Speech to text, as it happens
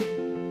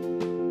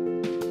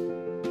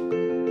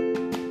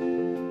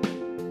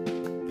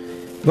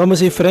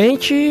Vamos em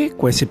frente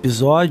com esse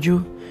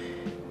episódio,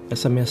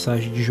 essa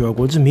mensagem de Joel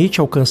Goldsmith,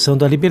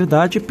 alcançando a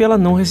liberdade pela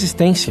não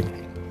resistência.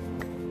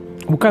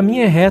 O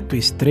caminho é reto,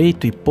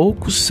 estreito e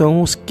poucos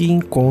são os que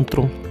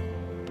encontram.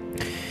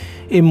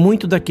 E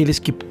muito daqueles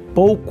que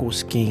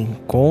poucos que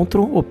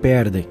encontram o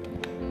perdem.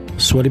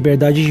 Sua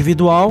liberdade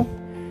individual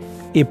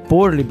e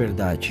por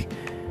liberdade.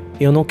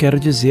 Eu não quero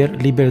dizer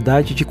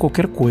liberdade de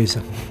qualquer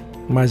coisa,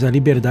 mas a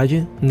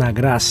liberdade na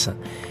graça.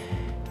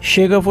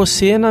 Chega a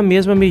você na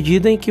mesma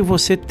medida em que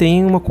você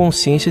tem uma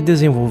consciência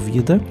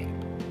desenvolvida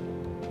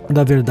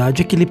da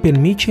verdade que lhe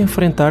permite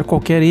enfrentar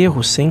qualquer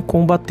erro sem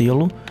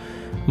combatê-lo,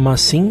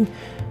 mas sim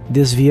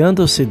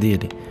desviando-se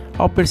dele,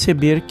 ao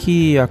perceber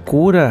que a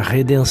cura, a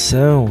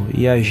redenção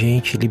e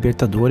agente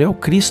libertador é o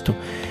Cristo,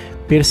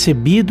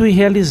 percebido e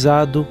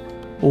realizado,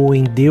 ou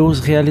em Deus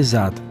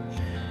realizado.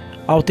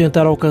 Ao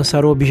tentar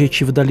alcançar o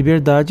objetivo da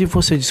liberdade,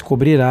 você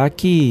descobrirá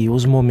que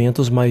os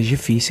momentos mais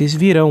difíceis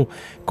virão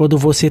quando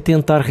você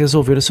tentar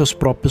resolver seus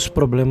próprios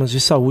problemas de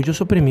saúde ou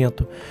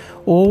sofrimento,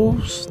 ou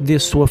de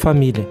sua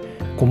família,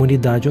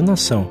 comunidade ou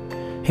nação,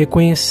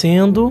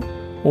 reconhecendo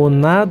o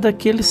nada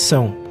que eles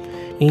são.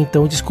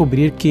 Então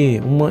descobrir que,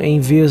 em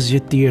vez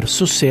de ter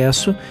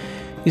sucesso,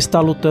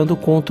 está lutando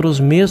contra os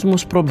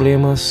mesmos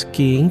problemas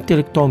que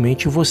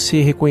intelectualmente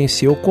você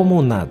reconheceu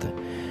como nada.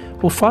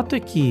 O fato é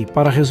que,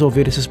 para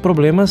resolver esses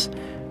problemas,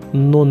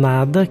 no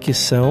nada que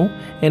são,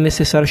 é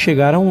necessário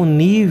chegar a um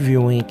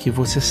nível em que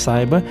você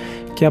saiba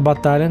que a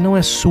batalha não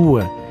é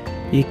sua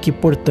e que,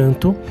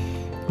 portanto,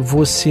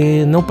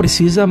 você não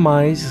precisa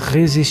mais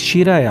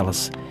resistir a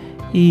elas.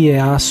 E é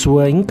a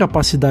sua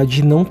incapacidade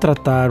de não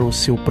tratar o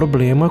seu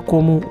problema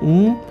como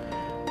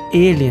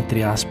ele,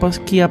 entre aspas,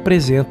 que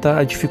apresenta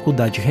a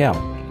dificuldade real.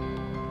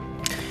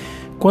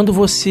 Quando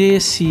você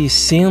se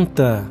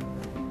senta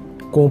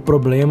com o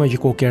problema de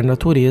qualquer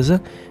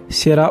natureza,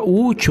 será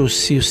útil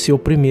se o seu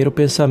primeiro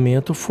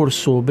pensamento for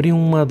sobre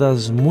uma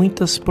das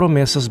muitas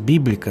promessas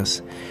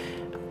bíblicas.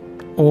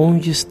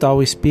 Onde está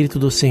o Espírito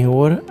do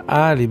Senhor,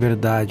 há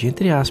liberdade,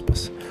 entre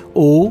aspas,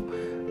 ou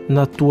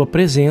na tua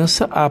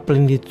presença há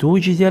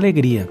plenitude de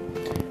alegria.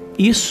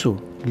 Isso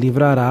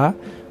livrará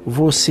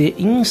você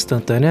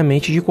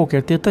instantaneamente de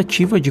qualquer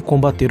tentativa de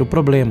combater o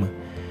problema,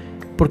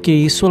 porque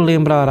isso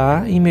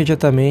lembrará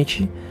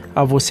imediatamente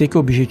a você que o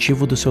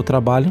objetivo do seu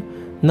trabalho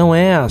não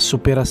é a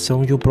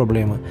superação de um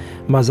problema,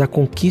 mas a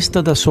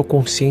conquista da sua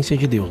consciência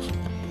de Deus.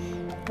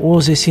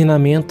 Os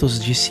ensinamentos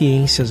de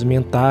ciências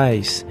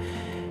mentais,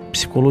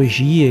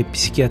 psicologia e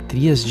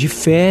psiquiatrias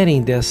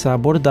diferem dessa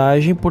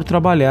abordagem por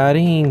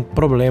trabalharem em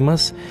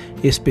problemas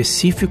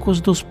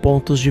específicos dos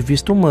pontos de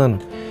vista humano,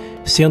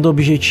 sendo o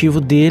objetivo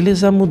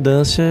deles a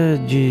mudança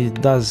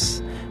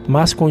das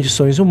más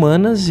condições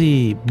humanas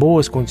e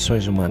boas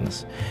condições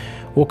humanas.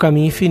 O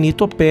caminho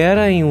infinito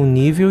opera em um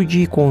nível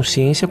de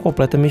consciência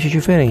completamente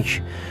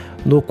diferente,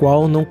 no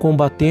qual não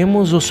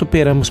combatemos ou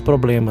superamos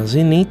problemas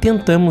e nem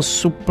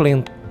tentamos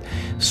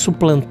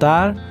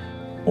suplantar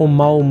o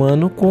mal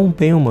humano com o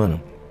bem humano.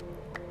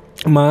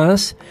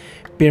 Mas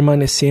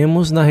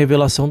permanecemos na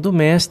revelação do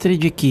Mestre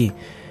de que,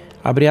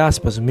 abre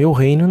aspas, meu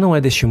reino não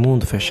é deste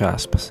mundo, fecha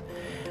aspas.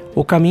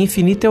 O caminho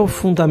infinito é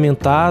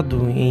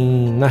fundamentado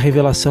na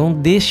revelação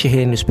deste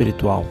reino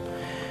espiritual.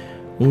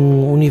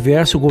 Um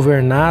universo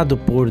governado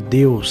por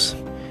Deus,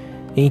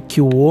 em que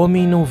o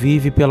homem não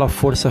vive pela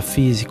força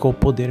física ou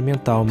poder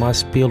mental,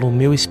 mas pelo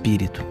meu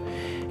espírito.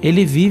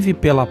 Ele vive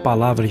pela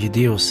palavra de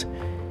Deus,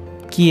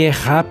 que é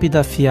rápida,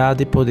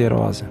 afiada e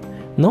poderosa,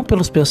 não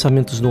pelos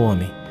pensamentos do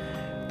homem.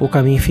 O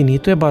caminho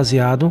infinito é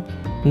baseado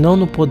não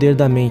no poder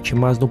da mente,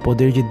 mas no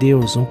poder de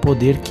Deus, um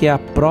poder que é a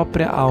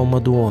própria alma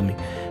do homem,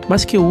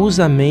 mas que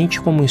usa a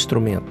mente como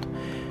instrumento.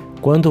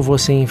 Quando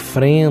você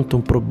enfrenta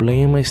um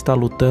problema, está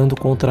lutando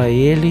contra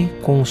ele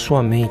com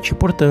sua mente.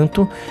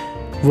 Portanto,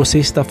 você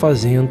está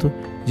fazendo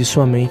de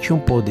sua mente um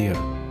poder,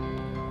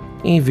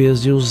 em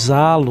vez de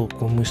usá-la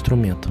como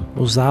instrumento.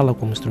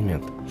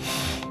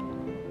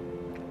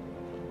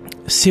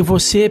 Se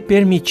você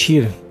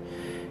permitir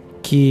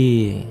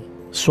que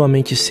sua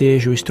mente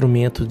seja o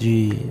instrumento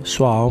de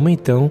sua alma,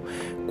 então,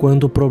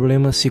 quando o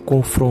problema se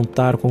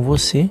confrontar com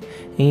você,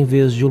 em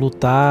vez de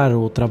lutar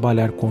ou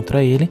trabalhar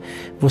contra ele,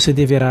 você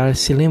deverá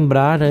se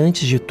lembrar,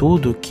 antes de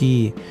tudo,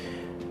 que,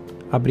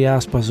 abre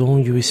aspas,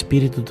 onde o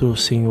Espírito do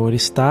Senhor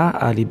está,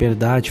 a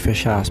liberdade,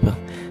 fecha aspas.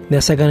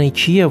 Nessa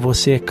garantia,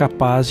 você é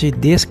capaz de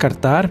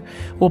descartar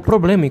o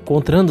problema,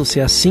 encontrando-se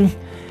assim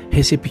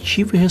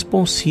receptivo e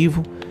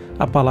responsivo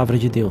à palavra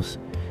de Deus.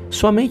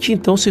 Sua mente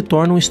então se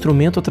torna um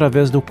instrumento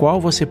através do qual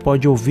você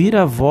pode ouvir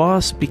a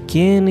voz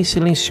pequena e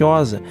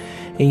silenciosa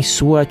em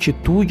sua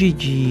atitude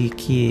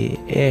que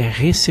é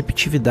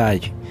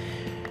receptividade.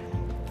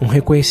 Um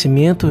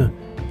reconhecimento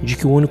de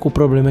que o único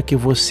problema que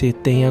você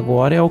tem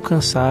agora é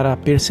alcançar a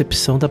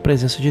percepção da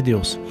presença de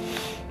Deus.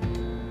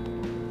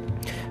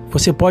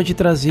 Você pode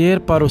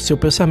trazer para o seu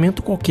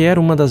pensamento qualquer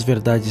uma das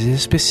verdades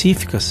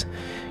específicas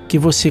que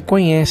você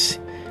conhece,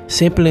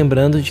 sempre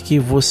lembrando de que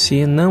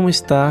você não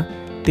está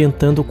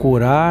tentando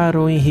curar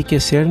ou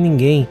enriquecer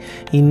ninguém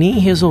e nem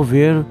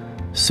resolver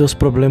seus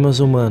problemas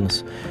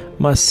humanos,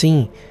 mas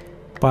sim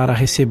para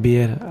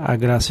receber a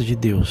graça de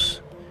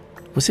Deus.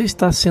 Você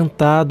está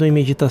sentado em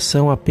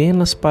meditação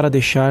apenas para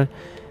deixar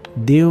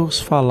Deus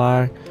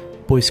falar,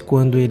 pois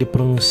quando Ele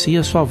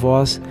pronuncia sua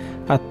voz,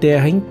 a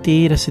terra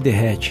inteira se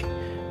derrete.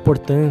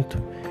 Portanto,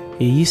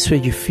 e isso é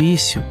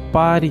difícil,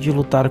 pare de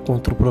lutar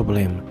contra o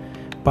problema,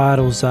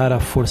 para usar a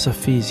força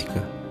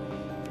física.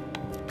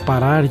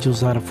 Parar de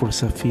usar a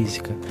força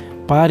física.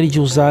 Pare de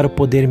usar o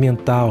poder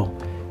mental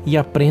e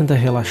aprenda a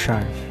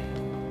relaxar.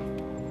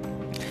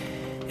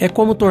 É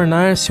como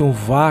tornar-se um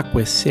vácuo,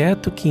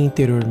 exceto que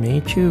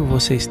interiormente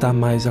você está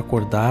mais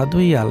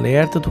acordado e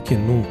alerta do que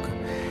nunca.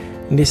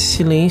 Nesse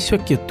silêncio, a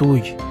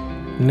quietude,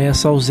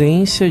 nessa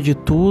ausência de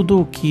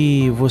tudo o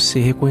que você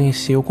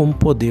reconheceu como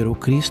poder, o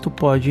Cristo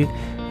pode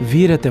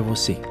vir até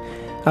você.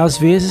 Às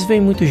vezes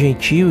vem muito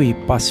gentil e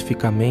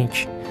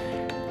pacificamente,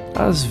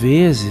 às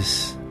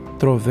vezes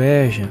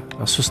troveja,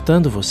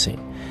 assustando você.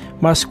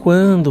 Mas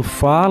quando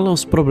fala,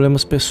 os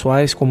problemas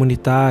pessoais,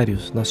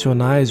 comunitários,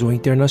 nacionais ou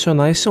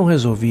internacionais são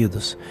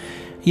resolvidos.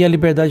 E a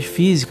liberdade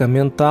física,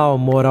 mental,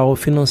 moral ou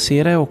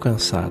financeira é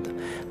alcançada.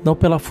 Não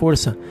pela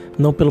força,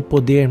 não pelo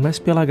poder, mas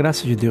pela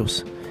graça de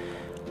Deus.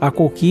 A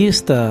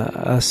conquista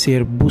a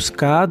ser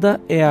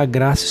buscada é a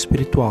graça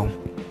espiritual.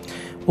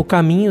 O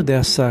caminho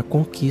dessa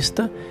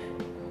conquista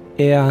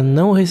é a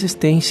não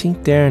resistência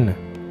interna,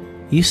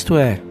 isto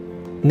é,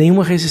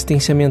 nenhuma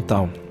resistência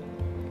mental.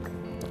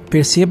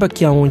 Perceba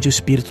que aonde o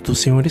Espírito do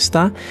Senhor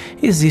está,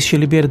 existe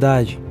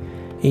liberdade.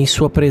 Em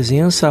sua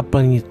presença, a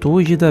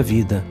plenitude da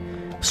vida,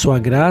 sua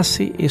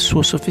graça e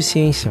sua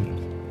suficiência.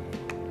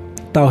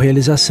 Tal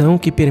realização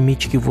que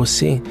permite que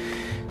você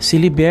se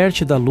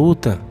liberte da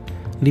luta,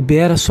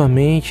 libera sua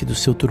mente do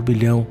seu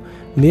turbilhão,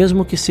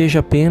 mesmo que seja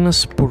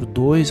apenas por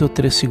 2 ou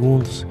 3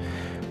 segundos,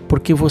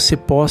 porque você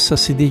possa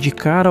se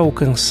dedicar a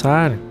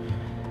alcançar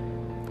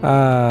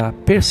a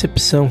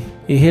percepção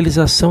e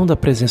realização da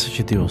presença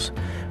de Deus.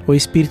 O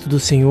Espírito do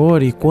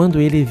Senhor, e quando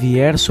Ele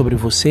vier sobre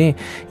você,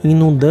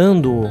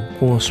 inundando-o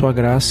com a sua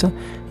graça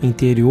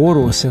interior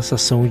ou a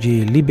sensação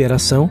de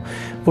liberação,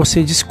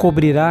 você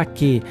descobrirá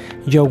que,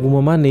 de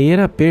alguma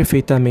maneira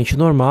perfeitamente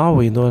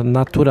normal e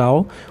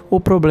natural,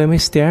 o problema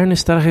externo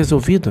estará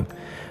resolvido.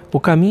 O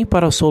caminho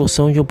para a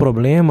solução de um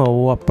problema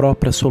ou a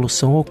própria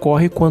solução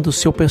ocorre quando o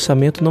seu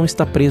pensamento não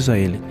está preso a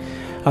ele.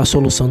 A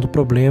solução do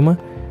problema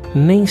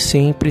nem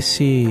sempre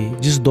se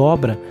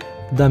desdobra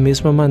da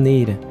mesma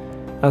maneira.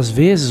 Às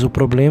vezes o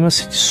problema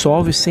se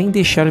dissolve sem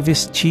deixar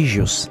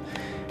vestígios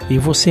e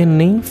você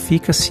nem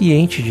fica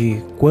ciente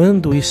de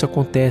quando isso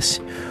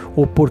acontece,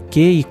 o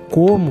porquê e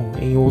como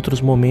em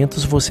outros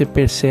momentos você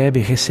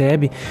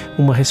recebe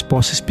uma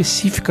resposta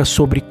específica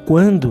sobre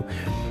quando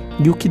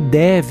e o que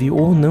deve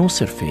ou não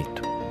ser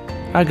feito.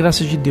 A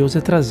graça de Deus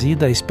é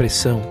trazida à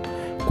expressão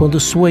quando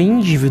sua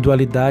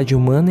individualidade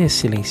humana é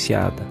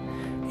silenciada.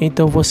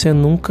 Então você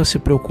nunca se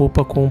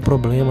preocupa com um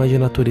problema de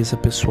natureza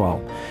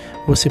pessoal.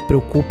 Você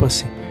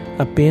preocupa-se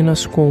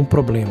apenas com um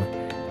problema,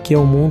 que é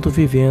o mundo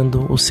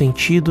vivendo o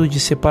sentido de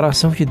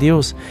separação de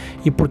Deus,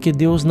 e porque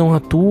Deus não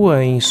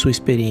atua em sua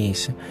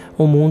experiência,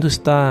 o mundo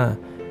está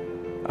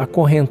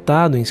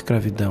acorrentado em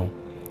escravidão.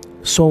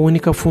 Sua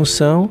única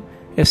função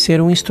é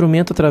ser um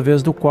instrumento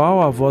através do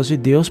qual a voz de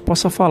Deus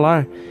possa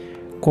falar,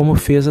 como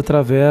fez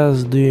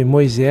através de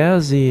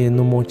Moisés e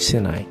no Monte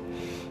Sinai.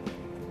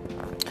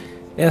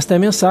 Esta é a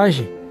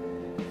mensagem.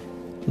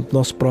 No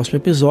nosso próximo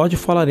episódio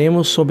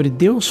falaremos sobre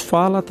Deus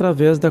fala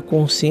através da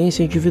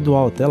consciência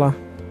individual. Até lá!